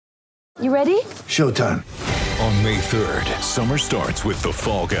You ready? Showtime. On May 3rd, summer starts with The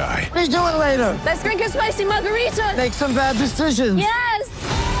Fall Guy. Let's do it later. Let's drink a spicy margarita. Make some bad decisions. Yes!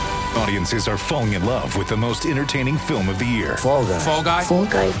 Audiences are falling in love with the most entertaining film of the year. Fall Guy. Fall Guy? Fall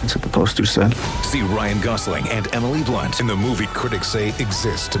Guy. That's what the poster said. See Ryan Gosling and Emily Blunt in the movie critics say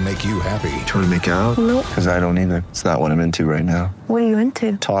exists to make you happy. Trying to make it out? Nope. Because I don't either. It's not what I'm into right now. What are you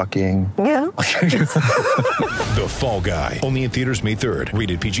into? Talking. Yeah. The Fall Guy. Only in theaters May 3rd.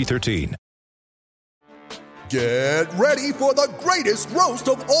 Rated PG-13. Get ready for the greatest roast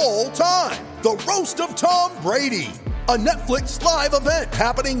of all time. The Roast of Tom Brady. A Netflix live event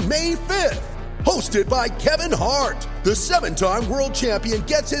happening May 5th. Hosted by Kevin Hart. The 7-time world champion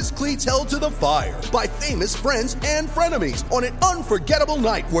gets his cleats held to the fire by famous friends and frenemies on an unforgettable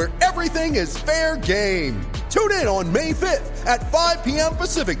night where everything is fair game. Tune in on May 5th at 5 p.m.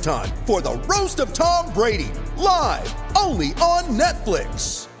 Pacific time for the Roast of Tom Brady. Live only on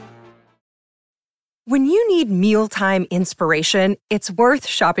Netflix. When you need mealtime inspiration, it's worth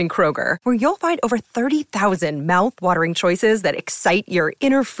shopping Kroger, where you'll find over 30,000 mouth-watering choices that excite your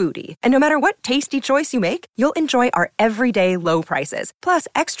inner foodie. And no matter what tasty choice you make, you'll enjoy our everyday low prices, plus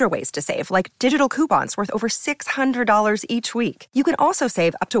extra ways to save, like digital coupons worth over $600 each week. You can also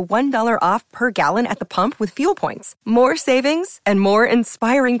save up to $1 off per gallon at the pump with fuel points. More savings and more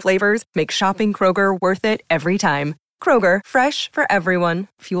inspiring flavors make shopping Kroger worth it every time. Kroger, fresh for everyone.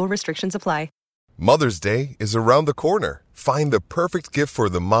 Fuel restrictions apply. Mother's Day is around the corner. Find the perfect gift for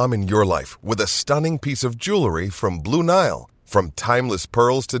the mom in your life with a stunning piece of jewelry from Blue Nile. From timeless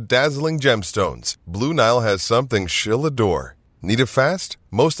pearls to dazzling gemstones, Blue Nile has something she'll adore. Need it fast?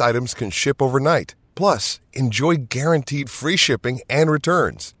 Most items can ship overnight. Plus, enjoy guaranteed free shipping and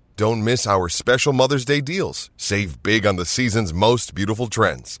returns. Don't miss our special Mother's Day deals. Save big on the season's most beautiful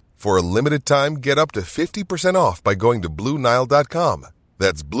trends. For a limited time, get up to 50% off by going to BlueNile.com.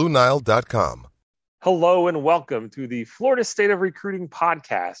 That's BlueNile.com. Hello and welcome to the Florida State of Recruiting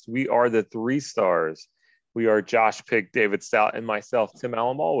podcast. We are the Three Stars. We are Josh Pick, David Stout, and myself, Tim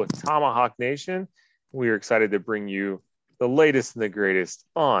Alamo, with Tomahawk Nation. We are excited to bring you the latest and the greatest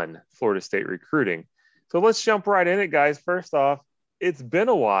on Florida State recruiting. So let's jump right in it, guys. First off, it's been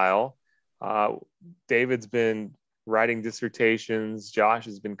a while. David's been writing dissertations. Josh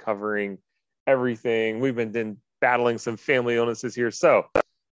has been covering everything. We've been battling some family illnesses here. So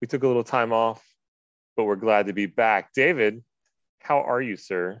we took a little time off, but we're glad to be back. David, how are you,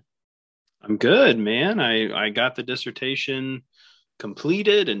 sir? I'm good, man. I got the dissertation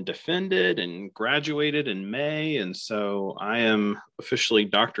completed and defended and graduated in May. And so I am officially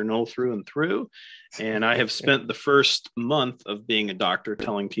Dr. Null through and through. And I have spent the first month of being a doctor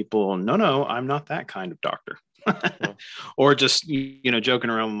telling people, no, I'm not that kind of doctor. Or just,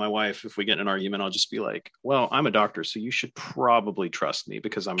 joking around with my wife. If we get in an argument, I'll just be like, well, I'm a doctor, so you should probably trust me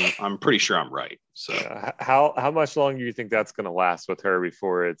because I'm pretty sure I'm right. So how much longer do you think that's going to last with her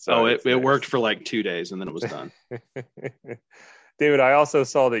before it's it worked for like 2 days and then it was done. David, I also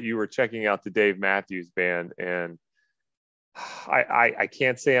saw that you were checking out the Dave Matthews Band, and I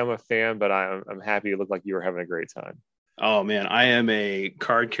can't say I'm a fan, but I'm happy it looked like you were having a great time. Oh, man, I am a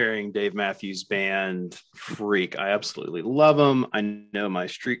card-carrying Dave Matthews Band freak. I absolutely love them. I know my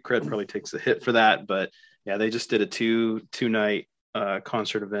street cred probably takes a hit for that, but yeah, they just did a two-night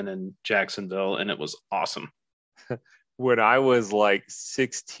concert event in Jacksonville, and it was awesome. When I was like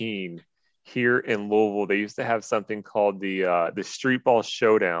 16 here in Louisville, they used to have something called the Street Ball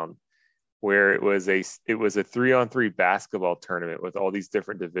Showdown, where it was a 3-on-3 basketball tournament with all these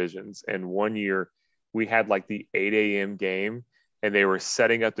different divisions. And one year we had like the 8 a.m. game, and they were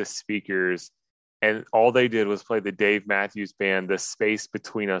setting up the speakers, and all they did was play the Dave Matthews Band, The Space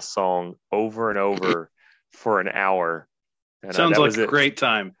Between Us song, over and over for an hour. And, Sounds like a great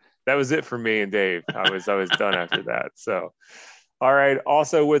time. That was it for me and Dave. I was done after that. So, all right.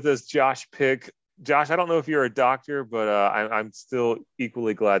 Also with us, Josh Pick. Josh, I don't know if you're a doctor, but I'm still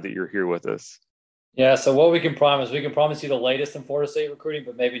equally glad that you're here with us. Yeah. So what we can promise you the latest in Florida State recruiting,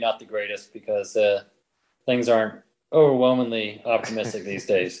 but maybe not the greatest because things aren't overwhelmingly optimistic these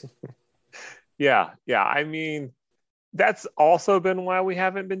days. Yeah. I mean, that's also been why we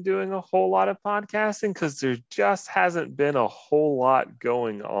haven't been doing a whole lot of podcasting, because there just hasn't been a whole lot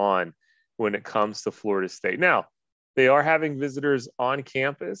going on when it comes to Florida State. Now, they are having visitors on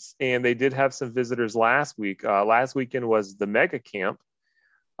campus, and they did have some visitors last week. Last weekend was the mega camp,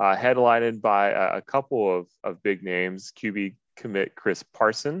 headlined by a couple of big names, QB commit Chris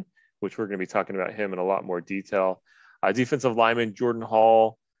Parson, which we're going to be talking about him in a lot more detail. Defensive lineman Jordan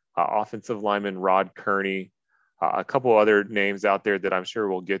Hall, offensive lineman Rod Kearney, a couple other names out there that I'm sure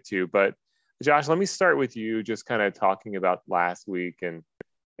we'll get to. But Josh, let me start with you, just kind of talking about last week and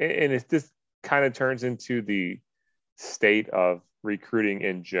and if this kind of turns into the state of recruiting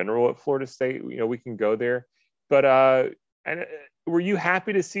in general at Florida State, we can go there. But and were you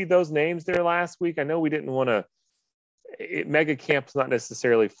happy to see those names there last week? I know we didn't want to. Mega Camp's not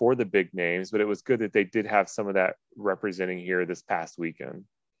necessarily for the big names, but it was good that they did have some of that representing here this past weekend.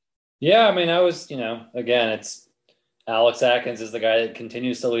 Yeah, I mean, I was, again, it's Alex Atkins is the guy that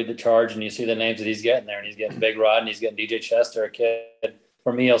continues to lead the charge, and you see the names that he's getting there, and he's getting Big Rod, and he's getting DJ Chester, a kid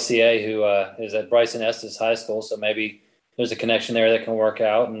from ELCA who is at Bryson Estes High School, so maybe there's a connection there that can work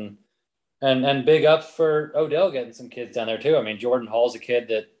out, and big up for Odell getting some kids down there too. I mean, Jordan Hall's a kid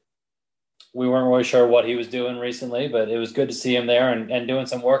that we weren't really sure what he was doing recently, but it was good to see him there and doing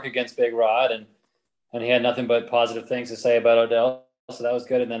some work against Big Rod, and he had nothing but positive things to say about Odell, so that was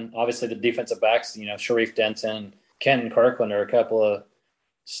good. And then obviously the defensive backs, Sharif Denton and Kenton Kirkland are a couple of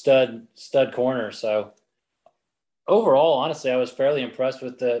stud corners. So overall, honestly, I was fairly impressed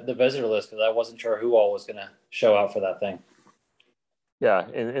with the visitor list because I wasn't sure who all was going to show out for that thing. Yeah,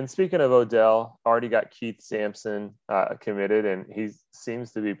 and speaking of Odell, already got Keith Sampson committed, and he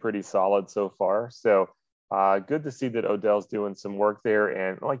seems to be pretty solid so far. So good to see that Odell's doing some work there.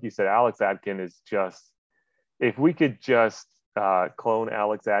 And like you said, Alex Atkins is just – if we could just clone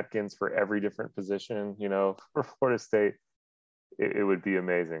Alex Atkins for every different position, for Florida State, it would be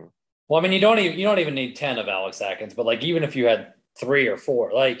amazing. Well, I mean, you don't even need 10 of Alex Atkins, but like even if you had 3 or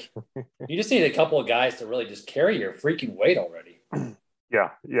 4, like you just need a couple of guys to really just carry your freaking weight already.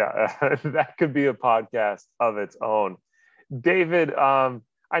 Yeah. That could be a podcast of its own. David,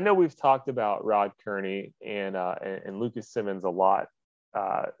 I know we've talked about Rod Kearney and Lucas Simmons a lot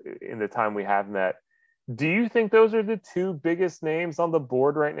in the time we have met. Do you think those are the 2 biggest names on the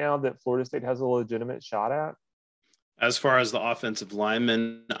board right now that Florida State has a legitimate shot at? As far as the offensive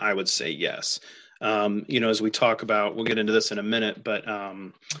linemen, I would say yes. As we talk about, we'll get into this in a minute, but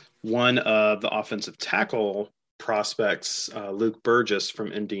one of the offensive tackle prospects, Luke Burgess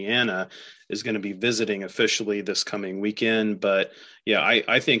from Indiana, is going to be visiting officially this coming weekend. But yeah,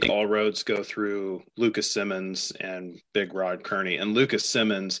 I think all roads go through Lucas Simmons and Big Rod Kearney. And Lucas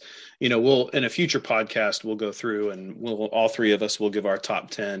Simmons, we'll in a future podcast we'll go through and all 3 of us will give our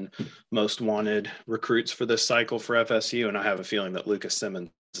top 10 most wanted recruits for this cycle for FSU. And I have a feeling that Lucas Simmons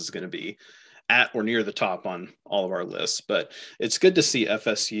is going to be at or near the top on all of our lists. But it's good to see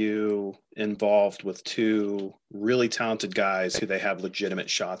FSU involved with 2 really talented guys who they have legitimate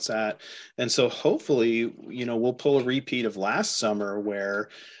shots at. And so hopefully, we'll pull a repeat of last summer where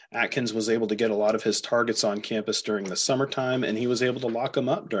Atkins was able to get a lot of his targets on campus during the summertime, and he was able to lock them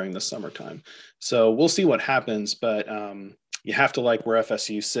up during the summertime. So we'll see what happens, but you have to like where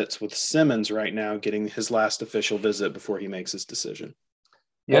FSU sits with Simmons right now, getting his last official visit before he makes his decision.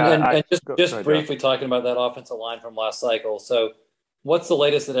 Yeah, and just briefly talking about that offensive line from last cycle. So what's the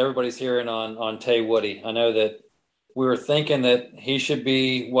latest that everybody's hearing on Tay Woody? I know that we were thinking that he should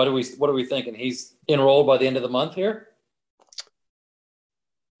be, what are we thinking? He's enrolled by the end of the month here?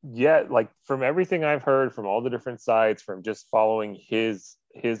 Yeah, like from everything I've heard from all the different sites, from just following his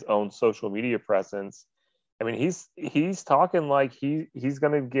own social media presence, I mean, he's talking like he's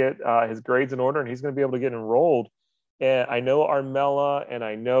going to get his grades in order and he's going to be able to get enrolled. And I know Armella and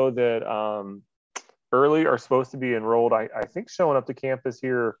I know that Early are supposed to be enrolled, I think, showing up to campus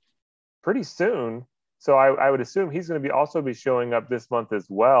here pretty soon. So I would assume he's going to also be showing up this month as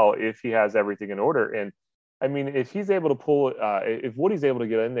well if he has everything in order. And I mean, if he's able to pull, if Woody's able to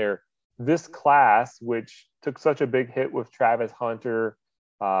get in there, this class, which took such a big hit with Travis Hunter,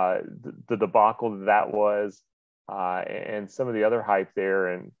 the debacle that was, and some of the other hype there,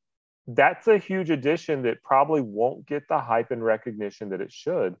 and that's a huge addition that probably won't get the hype and recognition that it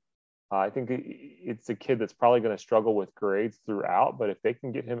should. I think it's a kid that's probably going to struggle with grades throughout, but if they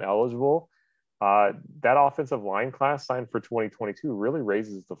can get him eligible, that offensive line class signed for 2022 really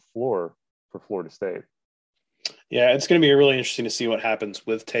raises the floor for Florida State. Yeah, it's going to be really interesting to see what happens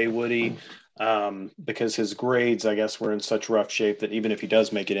with Tay Woody because his grades, I guess, were in such rough shape that even if he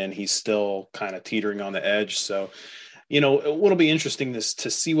does make it in, he's still kind of teetering on the edge. So, what'll be interesting is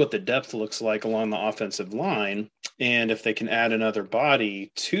to see what the depth looks like along the offensive line. And if they can add another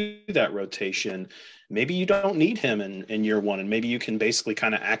body to that rotation, maybe you don't need him in year one. And maybe you can basically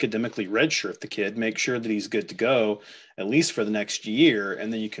kind of academically redshirt the kid, make sure that he's good to go, at least for the next year.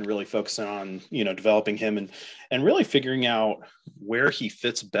 And then you can really focus on, developing him and really figuring out where he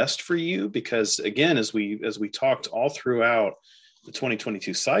fits best for you. Because again, as we talked all throughout the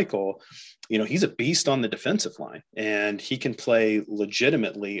 2022 cycle, he's a beast on the defensive line and he can play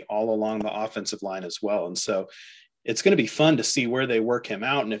legitimately all along the offensive line as well. And so it's going to be fun to see where they work him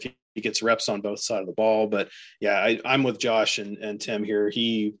out. And if gets reps on both sides of the ball. But yeah, I'm with Josh and Tim here.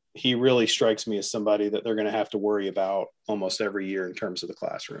 He really strikes me as somebody that they're going to have to worry about almost every year in terms of the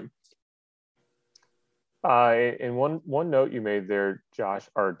classroom. And one note you made there, Josh,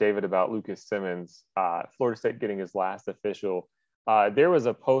 or David, about Lucas Simmons, Florida State getting his last official. There was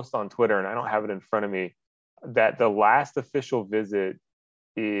a post on Twitter, and I don't have it in front of me, that the last official visit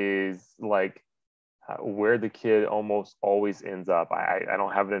is like where the kid almost always ends up. I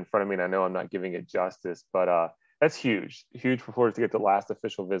don't have it in front of me, and I know I'm not giving it justice, but that's huge for Florida to get the last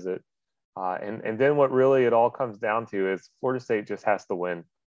official visit. And then what really it all comes down to is Florida State just has to win.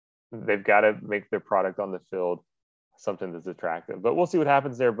 They've got to make their product on the field something that's attractive. But we'll see what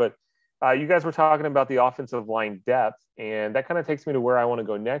happens there. But you guys were talking about the offensive line depth, and that kind of takes me to where I want to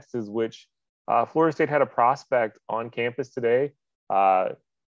go next, is which Florida State had a prospect on campus today.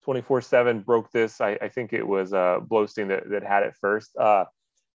 24/7 broke this. I think it was Blowstein that had it first.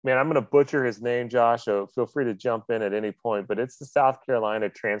 Man, I'm going to butcher his name, Josh, so feel free to jump in at any point. But it's the South Carolina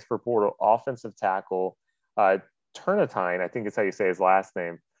transfer portal offensive tackle, Turnetine, I think is how you say his last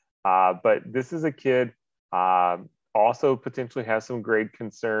name. But this is a kid also potentially has some grade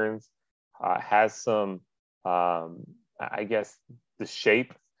concerns, has some, I guess, the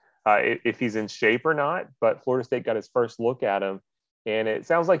shape, if he's in shape or not. But Florida State got his first look at him, and it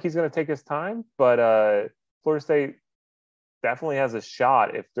sounds like he's going to take his time. But Florida State definitely has a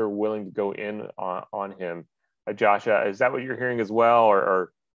shot if they're willing to go in on him. Josh, is that what you're hearing as well,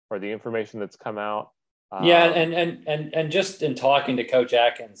 or the information that's come out? Yeah, and just in talking to Coach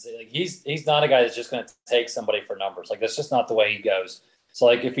Atkins, like he's not a guy that's just going to take somebody for numbers. Like, that's just not the way he goes. So,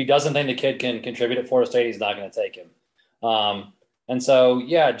 like, if he doesn't think the kid can contribute at Florida State, he's not going to take him. And so,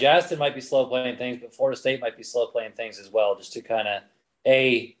 yeah, Justin might be slow playing things, but Florida State might be slow playing things as well, just to kind of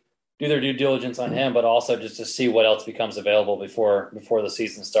do their due diligence on him, but also just to see what else becomes available before the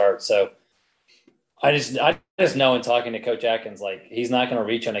season starts. So I just know in talking to Coach Atkins, like, he's not going to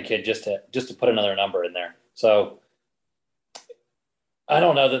reach on a kid just to put another number in there. So I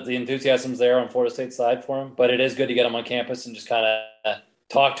don't know that the enthusiasm's there on Florida State's side for him, but it is good to get him on campus and just kind of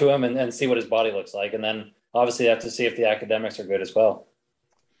talk to him and see what his body looks like. And then obviously have to see if the academics are good as well.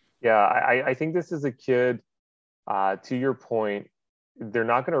 Yeah, I think this is a kid, to your point, they're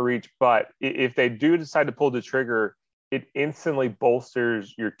not going to reach, but if they do decide to pull the trigger, it instantly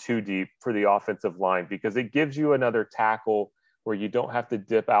bolsters your two deep for the offensive line, because it gives you another tackle where you don't have to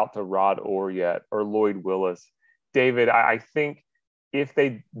dip out to Rod Oryett or Lloyd Willis. David, I think if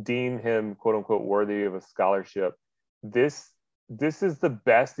they deem him, quote unquote, worthy of a scholarship, this is the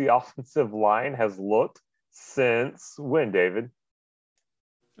best the offensive line has looked since when, David?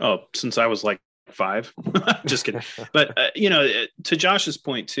 Oh, since I was like 5. Just kidding. But to Josh's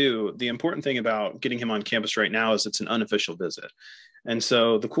point too, the important thing about getting him on campus right now is it's an unofficial visit. And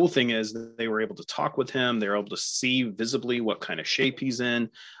so the cool thing is that they were able to talk with him. They were able to see visibly what kind of shape he's in,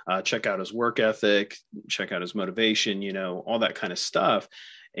 check out his work ethic, check out his motivation, all that kind of stuff.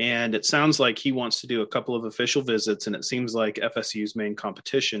 And it sounds like he wants to do a couple of official visits, and it seems like FSU's main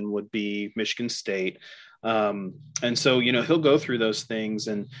competition would be Michigan State. And so, he'll go through those things.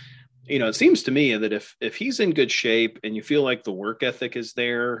 And it seems to me that if he's in good shape and you feel like the work ethic is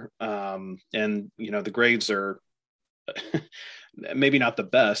there, and the grades are maybe not the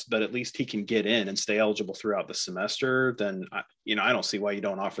best, but at least he can get in and stay eligible throughout the semester, then I don't see why you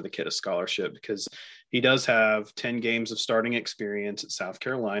don't offer the kid a scholarship, because he does have 10 games of starting experience at South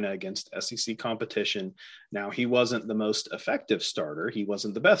Carolina against SEC competition. Now, he wasn't the most effective starter. He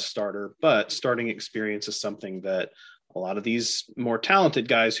wasn't the best starter, but starting experience is something that a lot of these more talented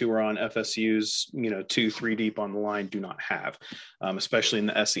guys who are on FSU's, 2-3 deep on the line do not have, especially in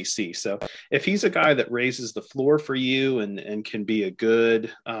the SEC. So if he's a guy that raises the floor for you and can be a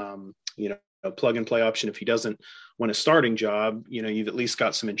good, plug and play option, if he doesn't win a starting job, you've at least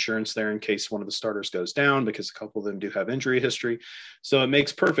got some insurance there in case one of the starters goes down, because a couple of them do have injury history. So it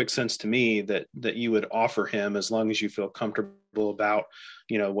makes perfect sense to me that you would offer him, as long as you feel comfortable about,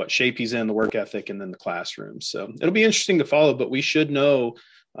 what shape he's in, the work ethic, and then the classroom. So it'll be interesting to follow, but we should know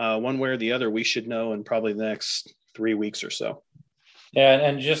one way or the other. We should know in probably the next 3 weeks or so. Yeah.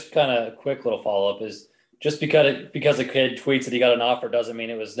 And just kind of a quick little follow-up is, just because a kid tweets that he got an offer doesn't mean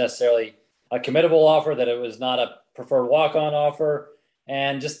it was necessarily a committable offer, that it was not a preferred walk-on offer.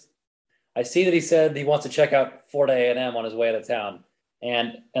 And just, I see that he said he wants to check out Florida A&M on his way out of town.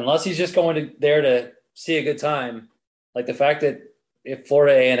 And unless he's just going there to see a good time, like, the fact that if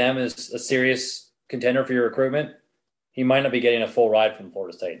Florida A&M is a serious contender for your recruitment, he might not be getting a full ride from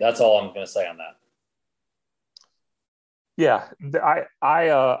Florida State. That's all I'm going to say on that. Yeah,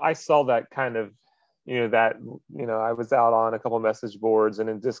 I saw that kind of I was out on a couple of message boards and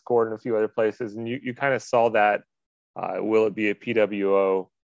in Discord and a few other places, and you kind of saw that. Will it be a PWO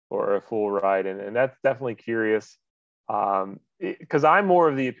or a full ride? And that's definitely curious. Because I'm more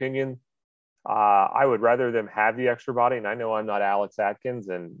of the opinion, I would rather them have the extra body. And I know I'm not Alex Atkins,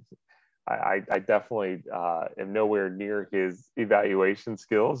 and I definitely am nowhere near his evaluation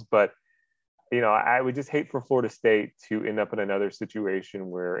skills. But, I would just hate for Florida State to end up in another situation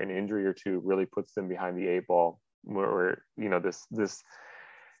where an injury or two really puts them behind the 8 ball, where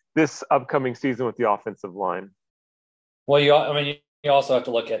this upcoming season with the offensive line. Well, you also have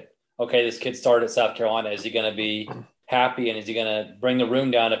to look at, okay, this kid started at South Carolina. Is he going to be happy, and is he going to bring the room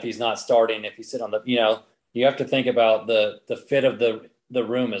down if he's not starting, if he's sitting on the, you have to think about the fit of the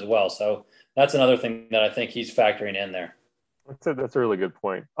room as well. So that's another thing that I think he's factoring in there. That's a really good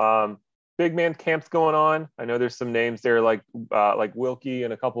point. Big man camp's going on. I know there's some names there like Wilkie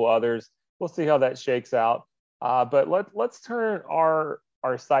and a couple others. We'll see how that shakes out. But let's turn our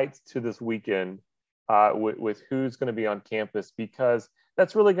sights to this weekend with who's going to be on campus, because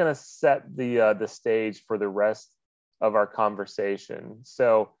that's really going to set the stage for the rest of our conversation.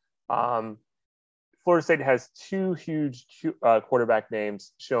 So Florida State has 2 huge quarterback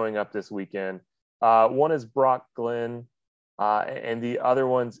names showing up this weekend. One is Brock Glenn, and the other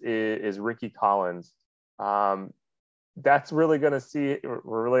one is Ricky Collins. That's really going to see. We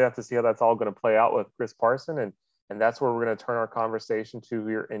really have to see how that's all going to play out with Chris Parson, and that's where we're going to turn our conversation to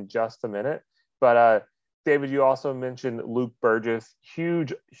here in just a minute. But David, you also mentioned Luke Burgess,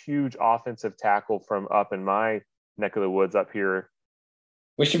 huge offensive tackle from up in my neck of the woods up here.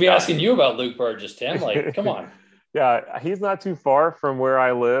 We should be asking you about Luke Burgess, Tim. Like, come on. Yeah, he's not too far from where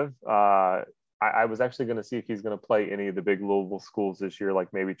I live. I was actually going to see if he's going to play any of the big Louisville schools this year,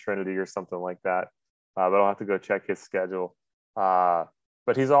 like maybe Trinity or something like that. But I'll have to go check his schedule.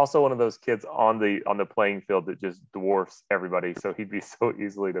 But he's also one of those kids on the playing field that just dwarfs everybody. So he'd be so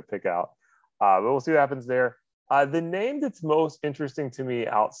easily to pick out. But we'll see what happens there. The name that's most interesting to me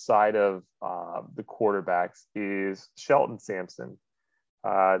outside of the quarterbacks is Shelton Sampson,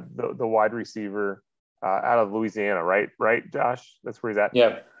 the wide receiver out of Louisiana, right, Josh? That's where he's at.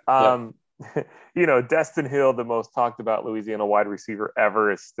 Yeah. Destin Hill, the most talked about Louisiana wide receiver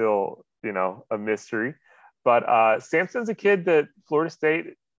ever, is still, a mystery. But Sampson's a kid that Florida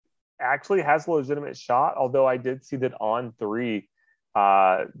State actually has a legitimate shot, although I did see that On3,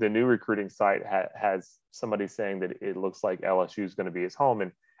 the new recruiting site has somebody saying that it looks like LSU is going to be his home.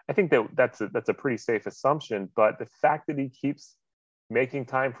 And I think that's a pretty safe assumption. But the fact that he keeps making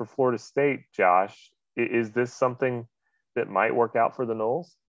time for Florida State, Josh, is this something that might work out for the Noles?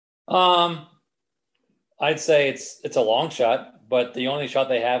 I'd say it's a long shot, but the only shot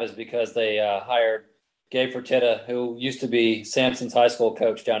they have is because they hired Gabe Fertitta, who used to be Sampson's high school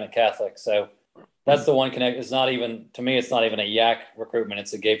coach down at Catholic. So that's the one connect. It's not even, to me, it's not even a Yak recruitment.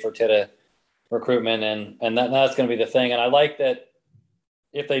 It's a Gabe Fertitta recruitment. And that's going to be the thing. And I like that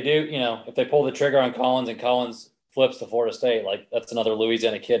if they do, if they pull the trigger on Collins and Collins flips to Florida State, like that's another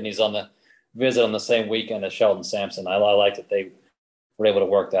Louisiana kid, and he's on the visit on the same weekend as Sheldon Sampson. I like that they were able to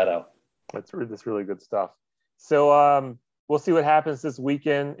work that out. That's really good stuff. So we'll see what happens this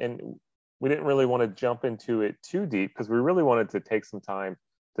weekend. And we didn't really want to jump into it too deep because we really wanted to take some time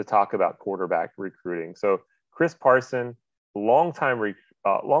to talk about quarterback recruiting. So Chris Parson, longtime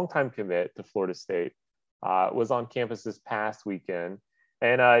commit to Florida State, was on campus this past weekend.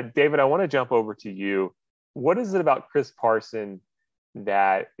 And David, I want to jump over to you. What is it about Chris Parson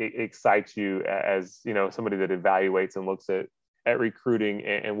that excites you as, somebody that evaluates and looks at recruiting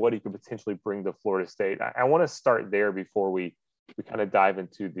and what he could potentially bring to Florida State? I want to start there before we kind of dive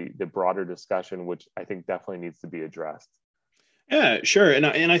into the broader discussion, which I think definitely needs to be addressed. Yeah, sure. And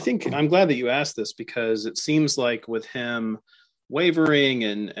I think I'm glad that you asked this, because it seems like with him wavering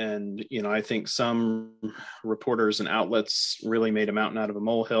and I think some reporters and outlets really made a mountain out of a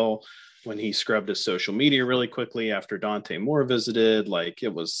molehill when he scrubbed his social media really quickly after Dante Moore visited.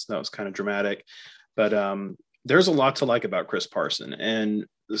 That was kind of dramatic. But there's a lot to like about Chris Parson, and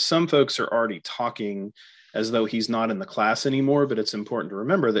some folks are already talking as though he's not in the class anymore, but it's important to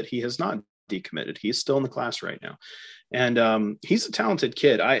remember that he has not decommitted. He's still in the class right now. And he's a talented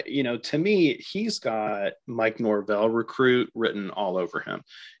kid. To me, he's got Mike Norvell recruit written all over him.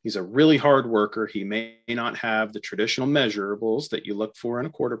 He's a really hard worker. He may not have the traditional measurables that you look for in a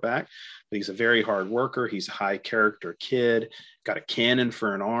quarterback, but he's a very hard worker. He's a high character kid, got a cannon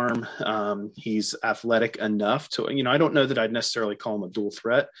for an arm. He's athletic enough to, I don't know that I'd necessarily call him a dual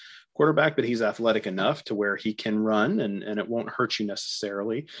threat quarterback, but he's athletic enough to where he can run and it won't hurt you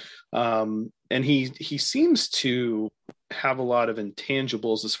necessarily. And he seems to have a lot of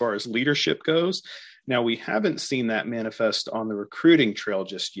intangibles as far as leadership goes Now, we haven't seen that manifest on the recruiting trail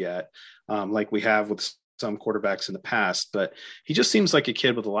just yet, like we have with some quarterbacks in the past, but he just seems like a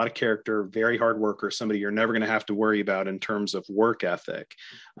kid with a lot of character, very hard worker, somebody you're never going to have to worry about in terms of work ethic.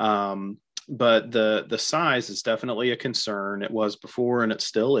 But the size is definitely a concern. It was before and it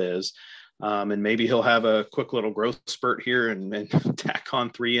still is. And maybe he'll have a quick little growth spurt here and tack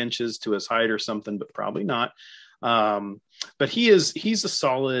on 3 inches to his height or something, but probably not. But he's a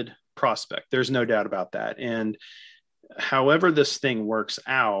solid prospect. There's no doubt about that. And however this thing works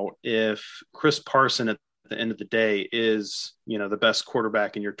out, if Chris Parson at the end of the day is, the best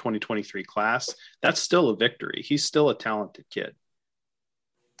quarterback in your 2023 class, that's still a victory. He's still a talented kid.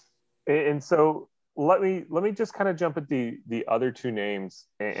 And so let me just kind of jump at the other 2 names,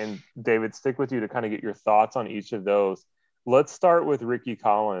 and David, stick with you to kind of get your thoughts on each of those. Let's start with Ricky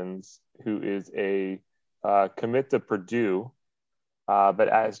Collins, who is a commit to Purdue, but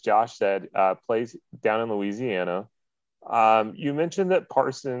as Josh said, plays down in Louisiana. You mentioned that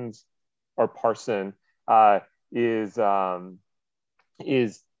Parson is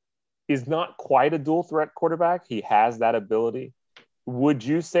not quite a dual threat quarterback. He has that ability. Would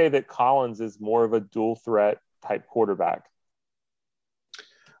you say that Collins is more of a dual threat type quarterback?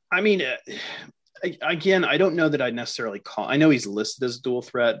 I mean, again, I don't know that I'd necessarily I know he's listed as dual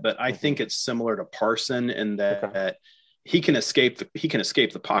threat, but I think it's similar to Parson in that he can escape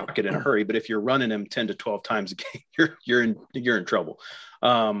the pocket in a hurry. But if you're running him 10 to 12 times a game, you're in trouble.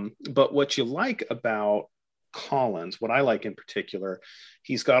 But what you like about Collins, what I like in particular,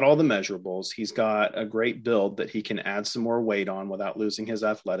 he's got all the measurables. He's got a great build that he can add some more weight on without losing his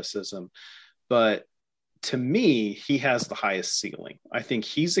athleticism. But to me, he has the highest ceiling. I think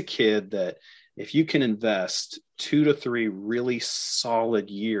he's a kid that if you can invest 2 to 3 really solid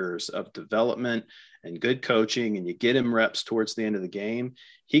years of development and good coaching, and you get him reps towards the end of the game,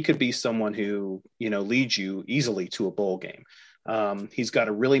 he could be someone who, leads you easily to a bowl game. He's got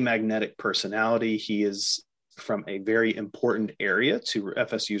a really magnetic personality. He is from a very important area to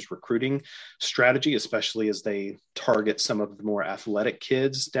FSU's recruiting strategy, especially as they target some of the more athletic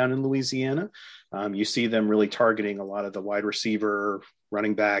kids down in Louisiana. You see them really targeting a lot of the wide receiver,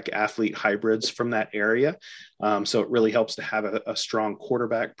 running back, athlete hybrids from that area. So it really helps to have a strong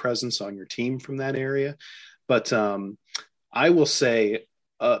quarterback presence on your team from that area. But I will say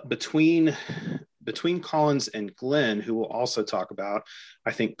between Collins and Glenn, who we'll also talk about,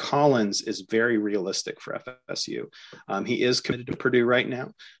 I think Collins is very realistic for FSU. He is committed to Purdue right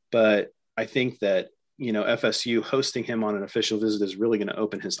now, but I think that, FSU hosting him on an official visit is really going to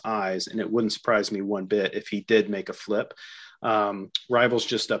open his eyes, and it wouldn't surprise me one bit if he did make a flip. Rivals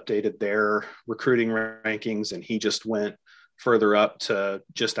just updated their recruiting rankings, and he just went further up to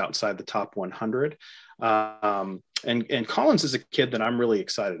just outside the top 100. And Collins is a kid that I'm really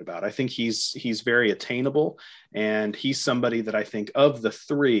excited about. I think he's very attainable, and he's somebody that I think of the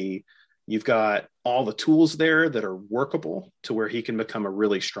 3, you've got all the tools there that are workable to where he can become a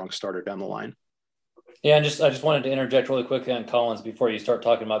really strong starter down the line. Yeah, and I just wanted to interject really quickly on Collins before you start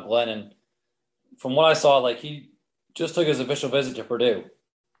talking about Glenn. And from what I saw, he just took his official visit to Purdue.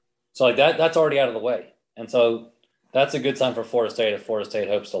 So that's already out of the way. And so that's a good sign for Florida State if Florida State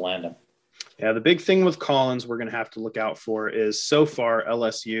hopes to land him. Yeah, the big thing with Collins we're going to have to look out for is so far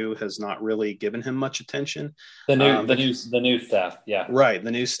LSU has not really given him much attention. The new staff, yeah. Right,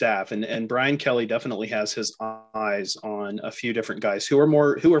 the new staff. And Brian Kelly definitely has his eyes on a few different guys who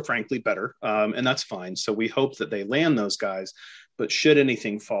are frankly better, and that's fine. So we hope that they land those guys. But should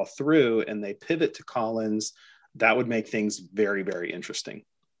anything fall through and they pivot to Collins, that would make things very, very interesting.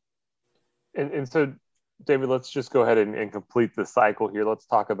 And so, David, let's just go ahead and complete the cycle here. Let's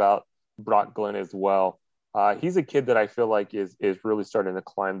talk about Brock Glenn as well. He's a kid that I feel like is really starting to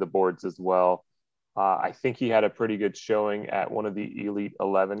climb the boards as well. I think he had a pretty good showing at one of the Elite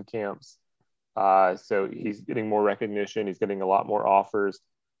 11 camps. So he's getting more recognition. He's getting a lot more offers.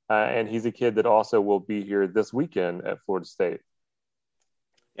 And he's a kid that also will be here this weekend at Florida State.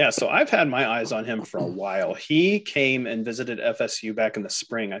 Yeah, so I've had my eyes on him for a while. He came and visited FSU back in the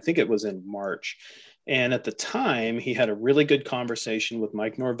spring. I think it was in March. And at the time, he had a really good conversation with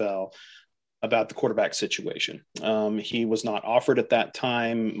Mike Norvell about the quarterback situation. He was not offered at that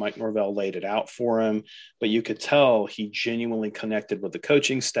time. Mike Norvell laid it out for him, but you could tell he genuinely connected with the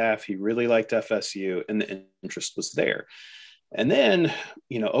coaching staff. He really liked FSU, and the interest was there. And then,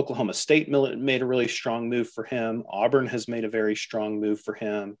 Oklahoma State made a really strong move for him. Auburn has made a very strong move for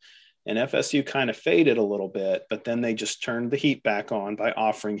him. And FSU kind of faded a little bit, but then they just turned the heat back on by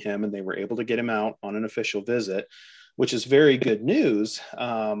offering him, and they were able to get him out on an official visit, which is very good news.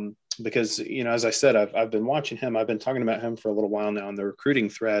 Because, as I said, I've been watching him. I've been talking about him for a little while now in the recruiting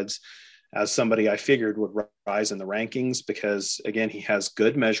threads. as somebody I figured would rise in the rankings because, again, he has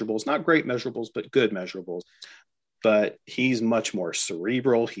good measurables, not great measurables, but good measurables. But he's much more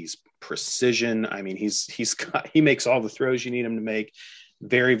cerebral. He's precision. I mean, he makes all the throws you need him to make.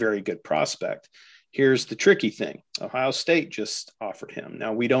 Very, very good prospect. Here's the tricky thing. Ohio State just offered him.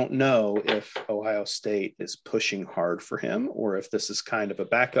 Now, we don't know if Ohio State is pushing hard for him or if this is kind of a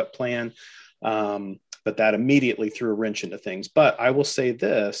backup plan. But that immediately threw a wrench into things. But I will say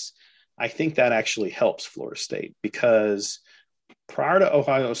this, I think that actually helps Florida State because prior to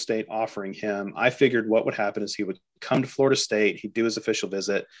Ohio State offering him, I figured what would happen is he would come to Florida State, he'd do his official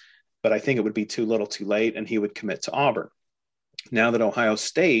visit, but I think it would be too little too late and he would commit to Auburn. Now that Ohio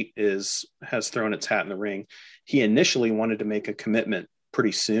State has thrown its hat in the ring, he initially wanted to make a commitment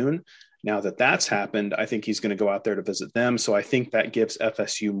pretty soon. Now that that's happened, I think he's going to go out there to visit them. So I think that gives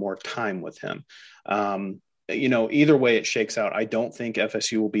FSU more time with him. Either way it shakes out, I don't think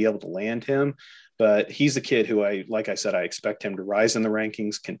FSU will be able to land him, but he's a kid who like I said, I expect him to rise in the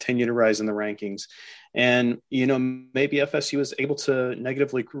rankings, continue to rise in the rankings. And, maybe FSU is able to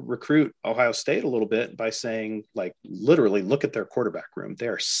negatively recruit Ohio State a little bit by saying, like, literally look at their quarterback room. They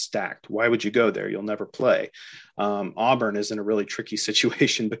are stacked. Why would you go there? You'll never play. Auburn is in a really tricky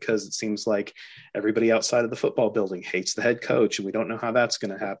situation because it seems like everybody outside of the football building hates the head coach, and we don't know how that's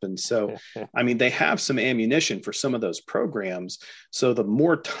going to happen. So, I mean, they have some ammunition for some of those programs. So the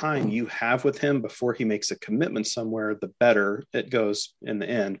more time you have with him before he makes a commitment somewhere, the better it goes in the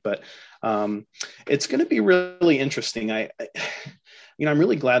end. But it's going to be really interesting. I'm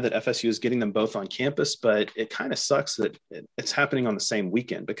really glad that FSU is getting them both on campus, but it kind of sucks that it's happening on the same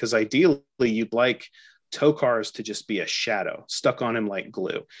weekend because ideally you'd like Tokars to just be a shadow stuck on him like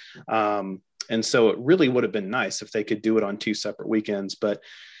glue. And so it really would have been nice if they could do it on 2 separate weekends. But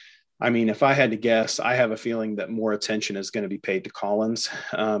I mean, if I had to guess, I have a feeling that more attention is going to be paid to Collins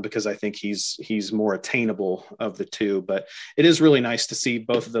because I think he's more attainable of the two. But it is really nice to see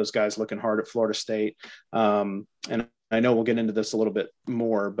both of those guys looking hard at Florida State. And I know we'll get into this a little bit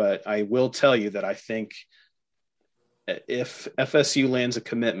more, but I will tell you that I think if FSU lands a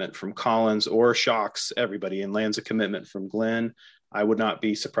commitment from Collins or shocks everybody and lands a commitment from Glenn, I would not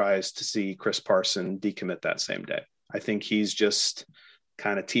be surprised to see Chris Parson decommit that same day. I think he's just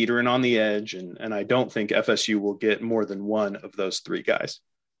kind of teetering on the edge. And I don't think FSU will get more than one of those 3 guys.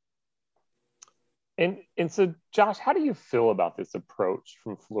 And so, Josh, how do you feel about this approach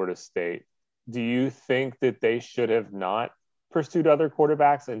from Florida State? Do you think that they should have not pursued other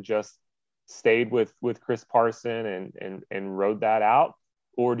quarterbacks and just stayed with Chris Parson and rode that out?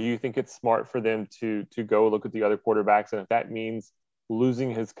 Or do you think it's smart for them to go look at the other quarterbacks? And if that means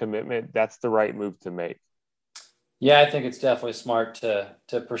losing his commitment, that's the right move to make? Yeah, I think it's definitely smart to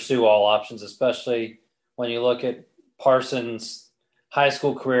pursue all options, especially when you look at Parsons' high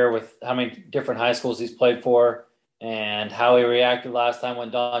school career with how many different high schools he's played for and how he reacted last time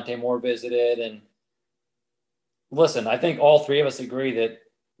when Dante Moore visited. And listen, I think all 3 of us agree that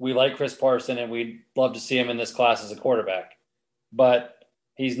we like Chris Parson and we'd love to see him in this class as a quarterback. But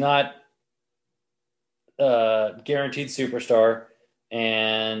he's not a guaranteed superstar,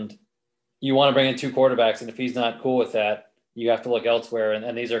 and you want to bring in 2 quarterbacks, and if he's not cool with that, you have to look elsewhere.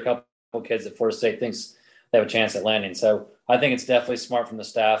 And these are a couple of kids that Florida State thinks they have a chance at landing. So I think it's definitely smart from the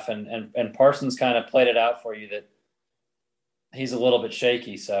staff, and Parsons kind of played it out for you that he's a little bit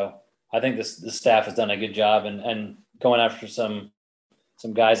shaky. So I think the staff has done a good job and going after some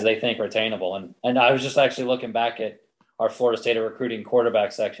guys that they think are attainable. And I was just actually looking back at our Florida State recruiting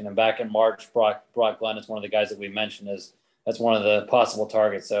quarterback section, and back in March, Brock Glenn is one of the guys that we mentioned that's one of the possible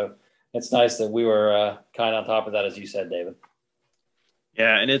targets. So it's nice that we were kind of on top of that, as you said, David.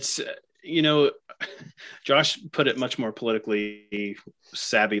 Yeah, and it's, Josh put it much more politically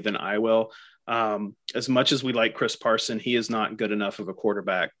savvy than I will. As much as we like Chris Parson, he is not good enough of a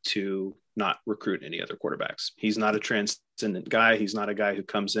quarterback to not recruit any other quarterbacks. He's not a transcendent guy. He's not a guy who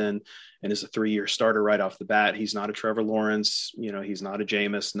comes in and is a 3-year starter right off the bat. He's not a Trevor Lawrence. He's not a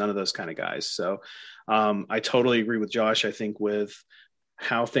Jameis, none of those kind of guys. So I totally agree with Josh. I think with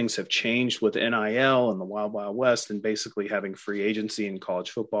how things have changed with NIL and the Wild Wild West and basically having free agency in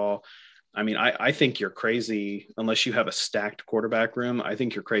college football, I mean, I think you're crazy unless you have a stacked quarterback room. I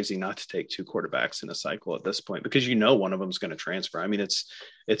think you're crazy not to take 2 quarterbacks in a cycle at this point because one of them is going to transfer. I mean,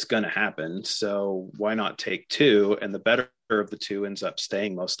 it's going to happen. So why not take 2? And the better of the 2 ends up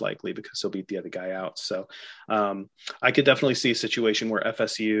staying most likely because he'll beat the other guy out. So I could definitely see a situation where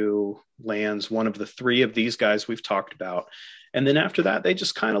FSU lands one of the 3 of these guys we've talked about. And then after that, they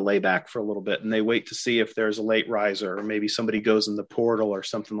just kind of lay back for a little bit and they wait to see if there's a late riser or maybe somebody goes in the portal or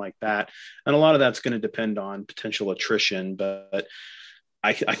something like that. And a lot of that's going to depend on potential attrition. But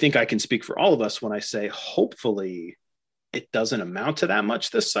I think I can speak for all of us when I say hopefully it doesn't amount to that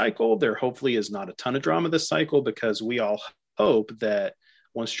much this cycle. There hopefully is not a ton of drama this cycle, because we all hope that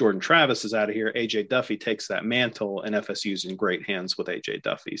once Jordan Travis is out of here, AJ Duffy takes that mantle, and FSU's in great hands with AJ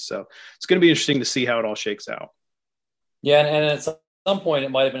Duffy. So it's going to be interesting to see how it all shakes out. Yeah, and at some point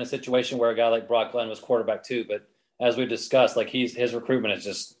it might have been a situation where a guy like Brock Glenn was quarterback too, but as we discussed, like his recruitment has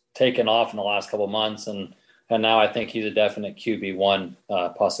just taken off in the last couple of months, and now I think he's a definite QB1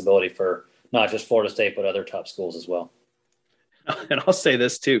 possibility for not just Florida State but other top schools as well. And I'll say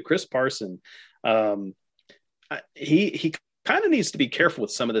this too, Chris Parson, he kind of needs to be careful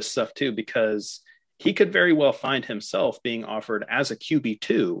with some of this stuff too, because he could very well find himself being offered as a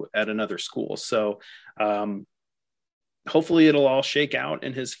QB2 at another school. So hopefully it'll all shake out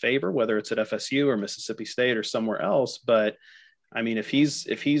in his favor, whether it's at FSU or Mississippi State or somewhere else. But I mean, if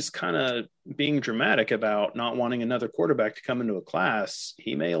he's kind of being dramatic about not wanting another quarterback to come into a class,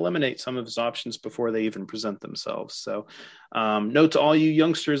 he may eliminate some of his options before they even present themselves. So note to all you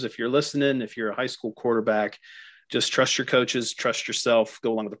youngsters, if you're listening, if you're a high school quarterback, just trust your coaches, trust yourself,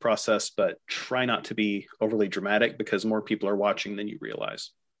 go along with the process, but try not to be overly dramatic, because more people are watching than you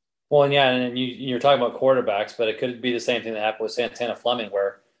realize. Well, and yeah, and you're talking about quarterbacks, but it could be the same thing that happened with Santana Fleming,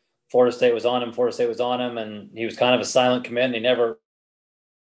 where Florida State was on him, and he was kind of a silent commit, and he never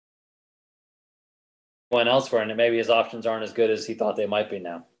went elsewhere, and maybe his options aren't as good as he thought they might be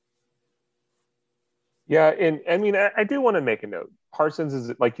now. Yeah, and I mean, I do want to make a note. Parsons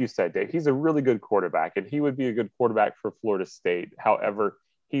is, like you said, Dave, he's a really good quarterback, and he would be a good quarterback for Florida State. However,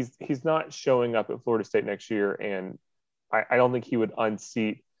 he's not showing up at Florida State next year, and I don't think he would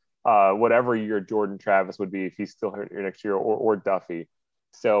unseat whatever year Jordan Travis would be if he's still here next year, or Duffy.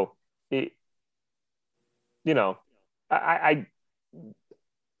 So, I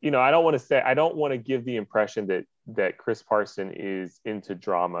don't want to give the impression that Chris Parson is into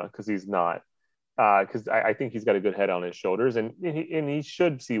drama, because he's not. Because I think he's got a good head on his shoulders, and he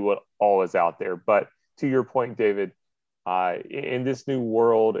should see what all is out there. But to your point, David, in this new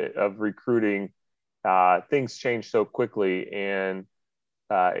world of recruiting, things change so quickly, and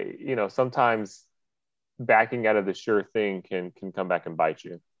sometimes backing out of the sure thing can come back and bite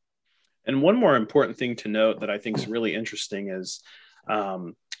you. And one more important thing to note that I think is really interesting is,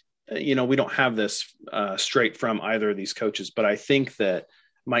 we don't have this straight from either of these coaches, but I think that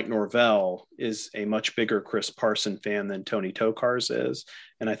Mike Norvell is a much bigger Chris Parson fan than Tony Tokars is.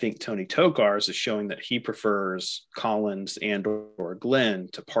 And I think Tony Tokars is showing that he prefers Collins and or Glenn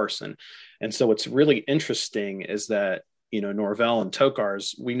to Parson. And so what's really interesting is that, Norvell and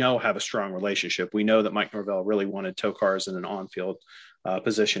Tokars, we know, have a strong relationship. We know that Mike Norvell really wanted Tokars in an on-field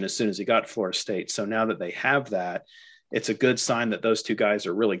position as soon as he got to Florida State. So now that they have that, it's a good sign that those two guys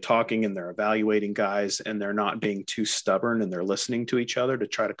are really talking, and they're evaluating guys, and they're not being too stubborn, and they're listening to each other to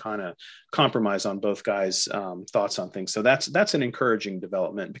try to kind of compromise on both guys' thoughts on things. So that's an encouraging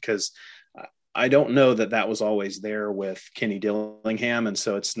development, because I don't know that was always there with Kenny Dillingham. And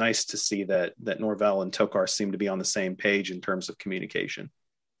so it's nice to see that Norvell and Tokar seem to be on the same page in terms of communication.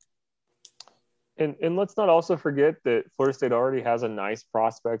 And let's not also forget that Florida State already has a nice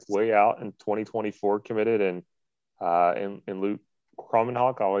prospect way out in 2024 committed, and Luke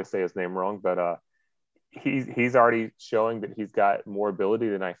Kromenhoek. I always say his name wrong, but he's already showing that he's got more ability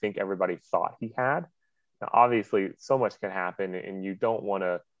than I think everybody thought he had. Now, obviously, so much can happen, and you don't want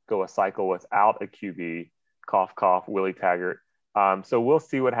to go a cycle without a QB. Cough, cough, Willie Taggart. So we'll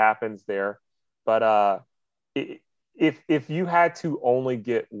see what happens there. But if you had to only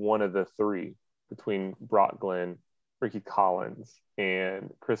get one of the three between Brock Glenn, Ricky Collins, and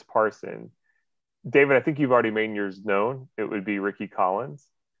Chris Parson, David, I think you've already made yours known. It would be Ricky Collins.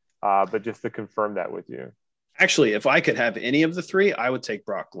 But just to confirm that with you. Actually, if I could have any of the three, I would take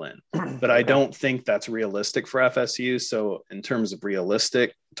Brock Glenn. But I don't think that's realistic for FSU. So in terms of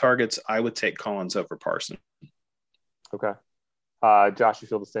realistic targets, I would take Collins over Parson. Okay. Josh, you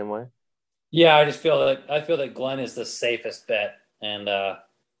feel the same way? Yeah, I feel that Glenn is the safest bet. And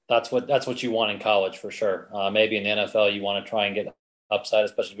that's what you want in college for sure. Maybe in the NFL you want to try and get upside,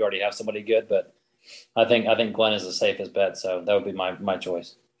 especially if you already have somebody good, but I think Glenn is the safest bet, so that would be my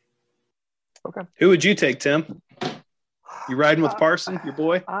choice. Okay. Who would you take, Tim? You riding with Parson, your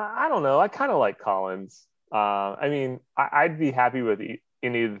boy? I don't know. I kind of like Collins. I'd be happy with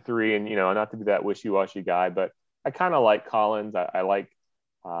any of the three, and not to be that wishy-washy guy, but I kind of like Collins. I like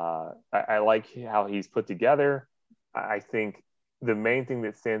how he's put together. I think the main thing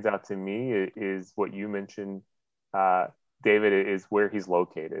that stands out to me is what you mentioned, David, is where he's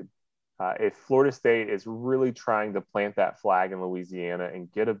located. If Florida State is really trying to plant that flag in Louisiana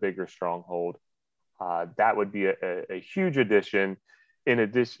and get a bigger stronghold, that would be a huge addition. in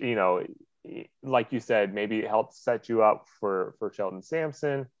addition, like you said, maybe it helps set you up for Shelton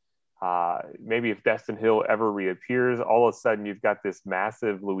Sampson. Maybe if Destin Hill ever reappears, all of a sudden you've got this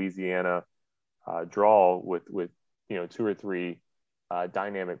massive Louisiana draw with 2 or 3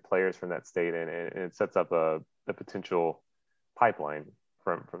 dynamic players from that state, and it sets up a potential pipeline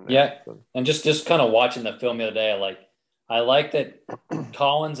from there. Yeah, so. And just kind of watching the film the other day, I like that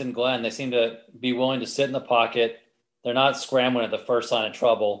Collins and Glenn, they seem to be willing to sit in the pocket. They're not scrambling at the first sign of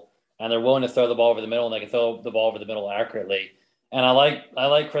trouble, and they're willing to throw the ball over the middle, and they can throw the ball over the middle accurately. And I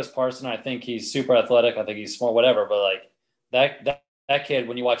like Chris Parson. I think he's super athletic. I think he's smart, whatever. But that kid,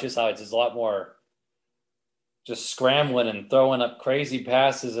 when you watch his highlights, is a lot more just scrambling and throwing up crazy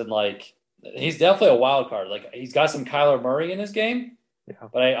passes, and he's definitely a wild card. He's got some Kyler Murray in his game,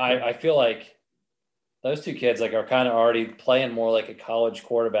 but I feel like those two kids are kind of already playing more like a college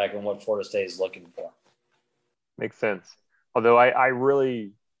quarterback than what Florida State is looking for. Makes sense. Although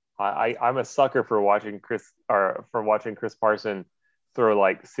I'm a sucker for watching Chris Parson throw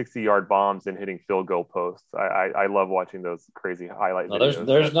 60-yard bombs and hitting field goal posts. I love watching those crazy highlight videos.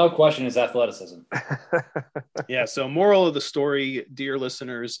 There's no question his athleticism. Yeah. So moral of the story, dear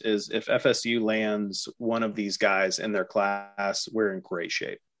listeners, is if FSU lands one of these guys in their class, we're in great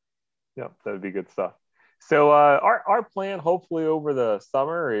shape. Yeah, that would be good stuff. So our plan, hopefully over the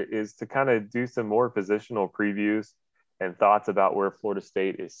summer, is to kind of do some more positional previews and thoughts about where Florida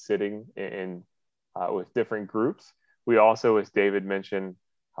State is sitting in with different groups. We also, as David mentioned,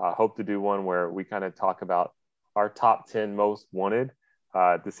 hope to do one where we kind of talk about our top 10 most wanted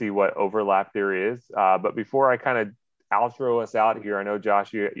to see what overlap there is. But before I kind of outro us out here, I know,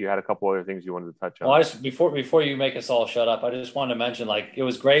 Josh, you had a couple other things you wanted to touch on. Well, before you make us all shut up, I just wanted to mention, it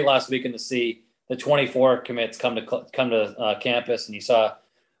was great last weekend to see the 24 commits come to campus, and you saw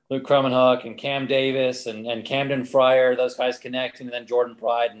Luke Krummenhoek and Cam Davis and Camden Fryer, those guys connecting, and then Jordan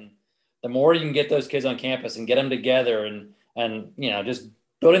Pride. And the more you can get those kids on campus and get them together and just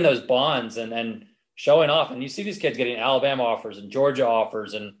building those bonds and showing off. And you see these kids getting Alabama offers and Georgia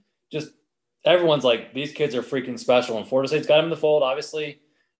offers, and just everyone's like, these kids are freaking special. And Florida State's got them in the fold. Obviously,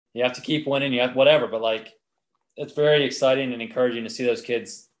 you have to keep winning, you have whatever, but it's very exciting and encouraging to see those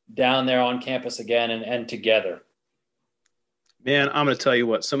kids down there on campus again and together. Man, I'm going to tell you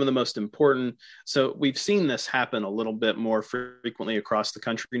what, some of the most important. So we've seen this happen a little bit more frequently across the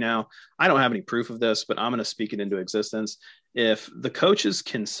country now. I don't have any proof of this, but I'm going to speak it into existence. If the coaches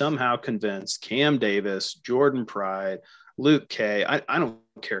can somehow convince Cam Davis, Jordan Pride, Luke K, I don't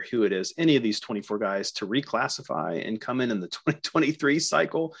care who it is, any of these 24 guys to reclassify and come in the 2023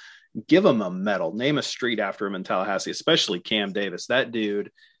 cycle, give them a medal, name a street after him in Tallahassee, especially Cam Davis. That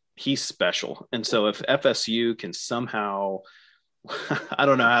dude, he's special. And so if FSU can somehow, I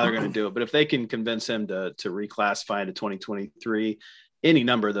don't know how they're going to do it, but if they can convince him to reclassify into 2023, any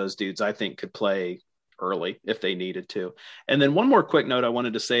number of those dudes, I think, could play early if they needed to. And then one more quick note I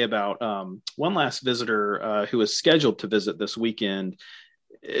wanted to say about one last visitor who is scheduled to visit this weekend.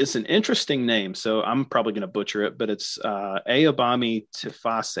 It's an interesting name, so I'm probably going to butcher it, but it's Ayobami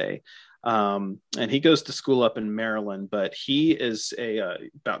Tafase. And he goes to school up in Maryland, but he is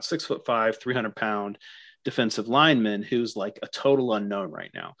about 6'5", 300 pound defensive lineman who's a total unknown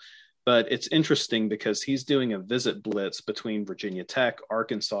right now. But it's interesting because he's doing a visit blitz between Virginia Tech,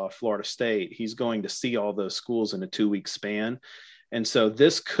 Arkansas, Florida State. He's going to see all those schools in a 2-week span. And so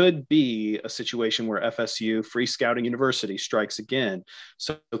this could be a situation where FSU, Free Scouting University, strikes again.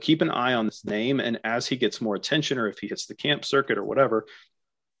 So keep an eye on this name. And as he gets more attention, or if he hits the camp circuit or whatever,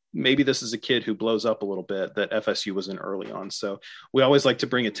 maybe this is a kid who blows up a little bit that FSU was in early on. So we always like to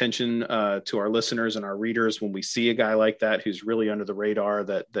bring attention to our listeners and our readers when we see a guy like that who's really under the radar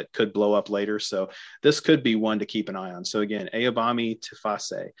that could blow up later. So this could be one to keep an eye on. So again, Ayobami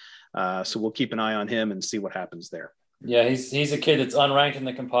Tafase. So we'll keep an eye on him and see what happens there. Yeah, he's a kid that's unranked in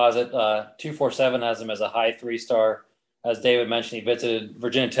the composite. 247 has him as a high 3-star. As David mentioned, he visited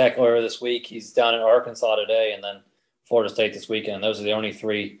Virginia Tech earlier this week. He's down in Arkansas today, and then Florida State this weekend. And those are the only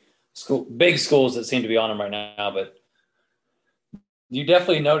 3 big schools that seem to be on him right now. But you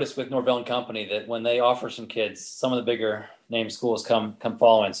definitely notice with Norvell and Company that when they offer some kids, some of the bigger name schools come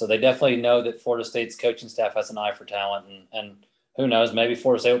following. So they definitely know that Florida State's coaching staff has an eye for talent. And who knows, maybe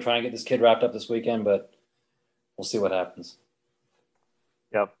Florida State will try and get this kid wrapped up this weekend, but we'll see what happens.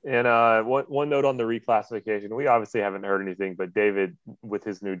 Yep. And one note on the reclassification, we obviously haven't heard anything, but David, with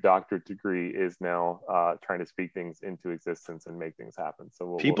his new doctorate degree, is now trying to speak things into existence and make things happen.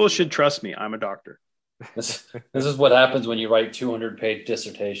 So people should trust me. I'm a doctor. This is what happens when you write 200-page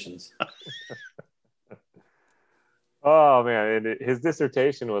dissertations. Oh man, and his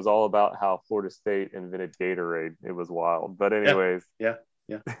dissertation was all about how Florida State invented Gatorade. It was wild. But anyways, yeah.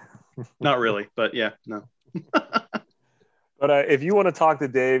 Not really, but yeah, no. But if you want to talk to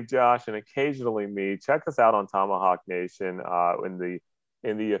Dave, Josh, and occasionally me, check us out on Tomahawk Nation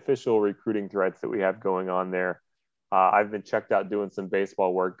in the official recruiting threads that we have going on there. I've been checked out doing some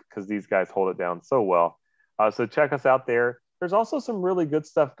baseball work because these guys hold it down so well. So check us out there. There's also some really good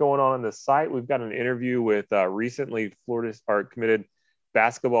stuff going on the site. We've got an interview with recently committed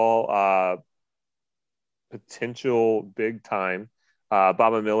basketball potential big time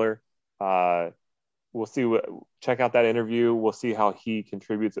Baba Miller. We'll see check out that interview. We'll see how he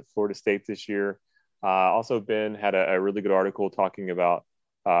contributes at Florida State this year. Also, Ben had a really good article talking about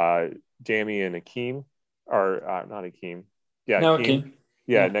Jamie and Akeem, or not Akeem. Yeah, no, Akeem.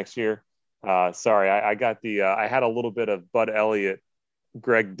 Yeah, next year. Sorry, I got I had a little bit of Bud Elliott,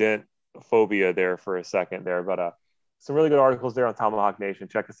 Greg Dent phobia there for a second there, but some really good articles there on Tomahawk Nation.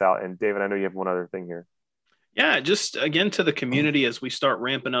 Check us out. And David, I know you have one other thing here. Yeah, just again to the community as we start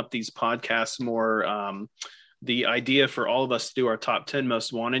ramping up these podcasts more. The idea for all of us to do our top 10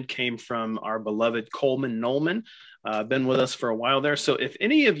 most wanted came from our beloved Coleman Nolman. Been with us for a while there. So if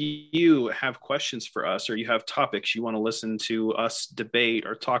any of you have questions for us, or you have topics you want to listen to us debate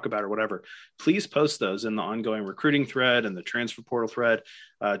or talk about or whatever, please post those in the ongoing recruiting thread and the transfer portal thread.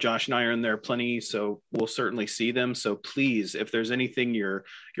 Josh and I are in there plenty, so we'll certainly see them. So please, if there's anything you're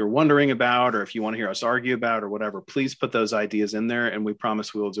wondering about, or if you want to hear us argue about or whatever, please put those ideas in there, and we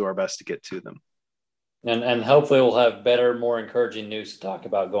promise we will do our best to get to them. And hopefully we'll have better, more encouraging news to talk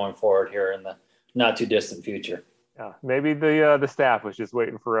about going forward here in the not too distant future. Yeah, maybe the staff was just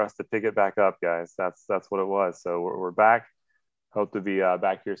waiting for us to pick it back up, guys. That's what it was. So we're back. Hope to be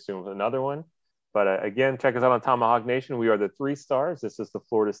back here soon with another one. But again, check us out on Tomahawk Nation. We are the 3 stars. This is the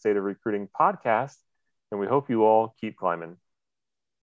Florida State of Recruiting podcast, and we hope you all keep climbing.